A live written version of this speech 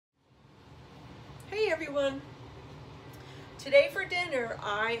everyone. Today for dinner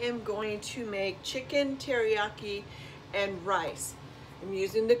I am going to make chicken teriyaki and rice. I'm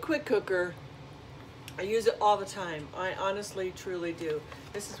using the quick cooker. I use it all the time. I honestly truly do.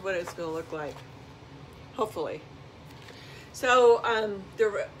 This is what it's going to look like, hopefully. So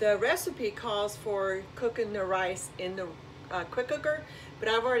the recipe calls for cooking the rice in the quick cooker, but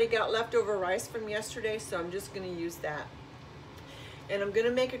I've already got leftover rice from yesterday, so I'm just going to use that. And I'm going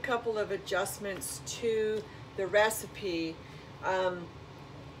to make a couple of adjustments to the recipe. I'm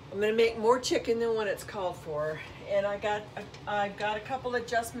going to make more chicken than what it's called for, and I've got a couple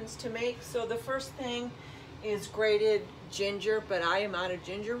adjustments to make. So the first thing is grated ginger, but I am out of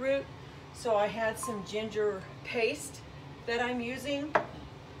ginger root, so I had some ginger paste that I'm using.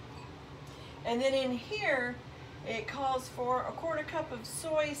 And then in here it calls for a quarter cup of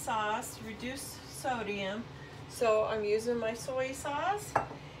soy sauce, reduced sodium. So I'm using my soy sauce,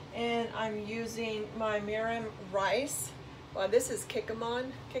 and I'm using my mirin rice. Well, this is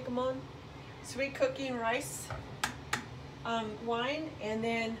Kikkoman, sweet cooking rice wine, and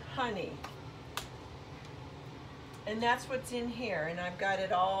then honey. And that's what's in here, and I've got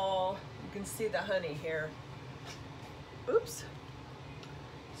it all, you can see the honey here. Oops.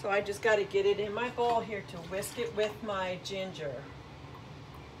 So I just got to get it in my bowl here to whisk it with my ginger.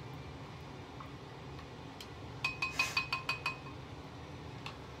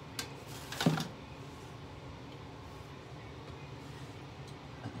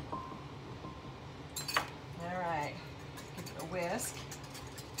 Whisk.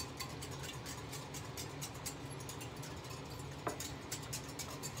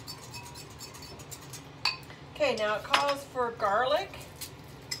 Okay, now it calls for garlic,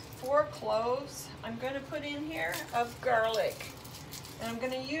 4 cloves. I'm going to put in here of garlic, and I'm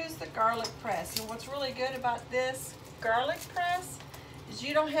going to use the garlic press. And what's really good about this garlic press is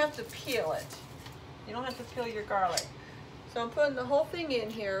you don't have to peel it. You don't have to peel your garlic. So I'm putting the whole thing in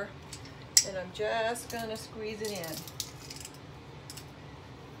here, and I'm just going to squeeze it in.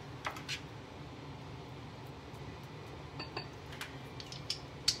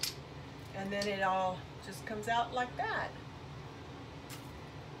 And then it all just comes out like that.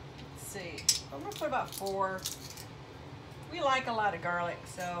 Let's see, I'm gonna put about 4. We like a lot of garlic,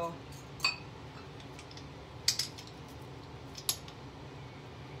 so.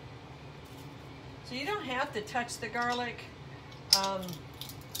 So you don't have to touch the garlic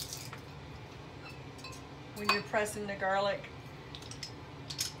when you're pressing the garlic,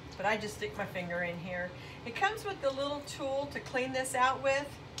 but I just stick my finger in here. It comes with the little tool to clean this out with.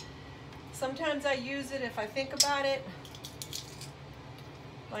 Sometimes I use it if I think about it.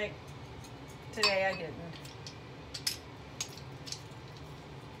 Like today I didn't.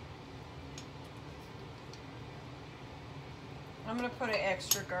 I'm gonna put an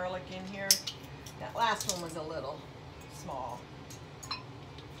extra garlic in here. That last one was a little small.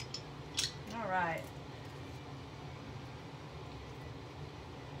 All right.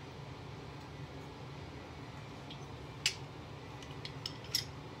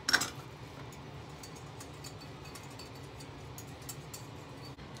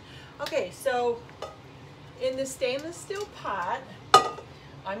 Okay, so in the stainless steel pot,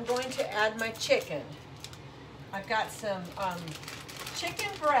 I'm going to add my chicken. I've got some chicken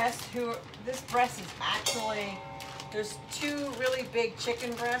breast. This breast is actually, there's 2 really big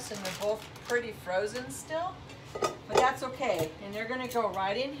chicken breasts, and they're both pretty frozen still, but that's okay. And they're gonna go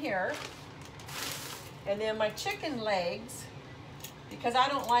right in here. And then my chicken legs, because I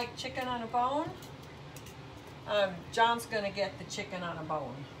don't like chicken on a bone, John's gonna get the chicken on a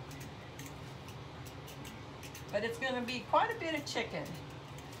bone. But it's going to be quite a bit of chicken.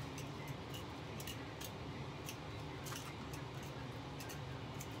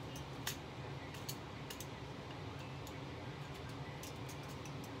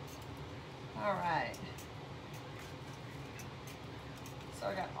 All right. So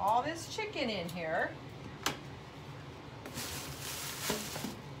I got all this chicken in here.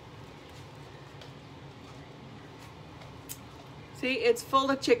 See, it's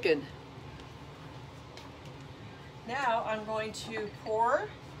full of chicken. Now I'm going to pour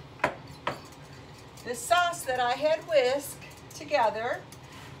this sauce that I had whisked together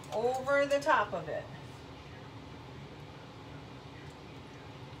over the top of it.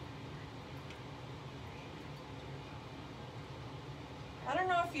 I don't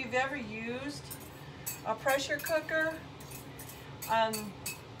know if you've ever used a pressure cooker,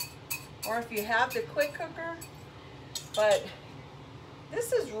 or if you have the quick cooker, but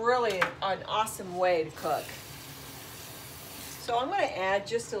this is really an awesome way to cook. So I'm going to add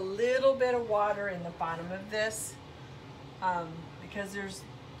just a little bit of water in the bottom of this because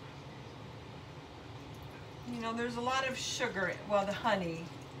You know, there's a lot of sugar. Well, the honey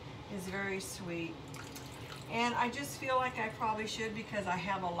is very sweet. And I just feel like I probably should because I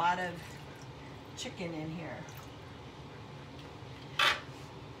have a lot of chicken in here.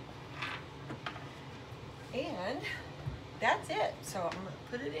 And that's it. So I'm gonna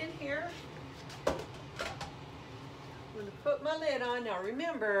put it in here. I'm gonna put my lid on. Now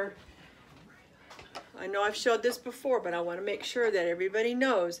remember, I know I've showed this before, but I wanna make sure that everybody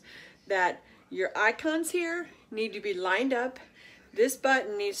knows that your icons here need to be lined up. This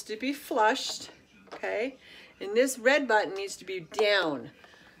button needs to be flushed, okay? And this red button needs to be down.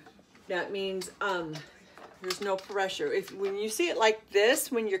 That means there's no pressure. When you see it like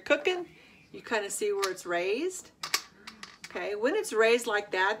this, when you're cooking, you kind of see where it's raised. Okay, when it's raised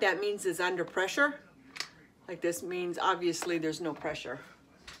like that, that means it's under pressure. Like this means obviously there's no pressure.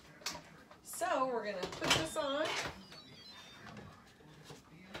 So we're gonna put this on.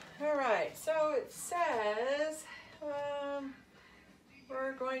 All right, so it says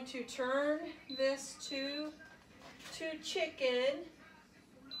we're going to turn this to chicken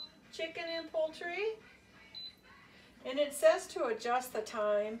and poultry. And it says to adjust the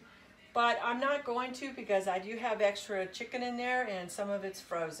time, but I'm not going to because I do have extra chicken in there and some of it's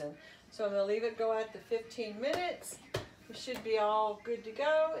frozen. So I'm gonna leave it go at the 15 minutes. We should be all good to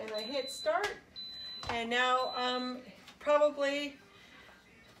go. And I hit start. And now probably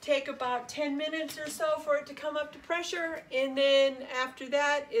take about 10 minutes or so for it to come up to pressure. And then after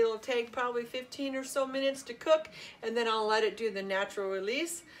that, it'll take probably 15 or so minutes to cook. And then I'll let it do the natural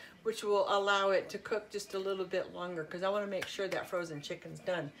release, which will allow it to cook just a little bit longer because I want to make sure that frozen chicken's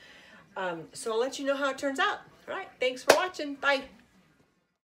done. So I'll let you know how it turns out. All right, thanks for watching. Bye.